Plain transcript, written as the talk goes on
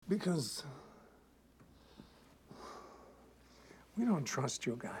Because we don't trust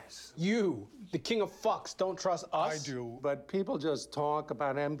you guys. You, the king of fucks, don't trust us? I do. But people just talk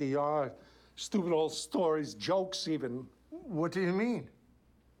about MDR, stupid old stories, jokes even. What do you mean?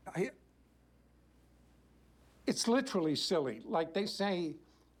 It's literally silly. Like they say,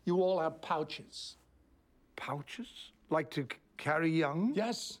 you all have pouches. Pouches? Like to carry young?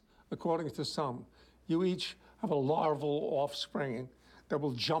 Yes, according to some. You each have a larval offspring that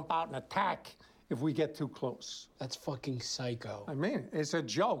will jump out and attack if we get too close. That's fucking psycho. I mean, it's a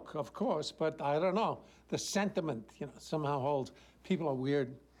joke, of course, but I don't know. The sentiment, somehow holds. People are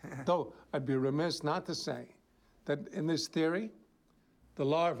weird. Though I'd be remiss not to say that in this theory, the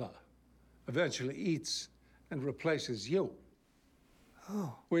larva eventually eats and replaces you.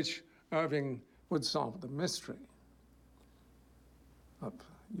 Oh. Which Irving would solve the mystery of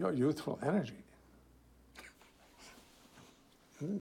your youthful energy.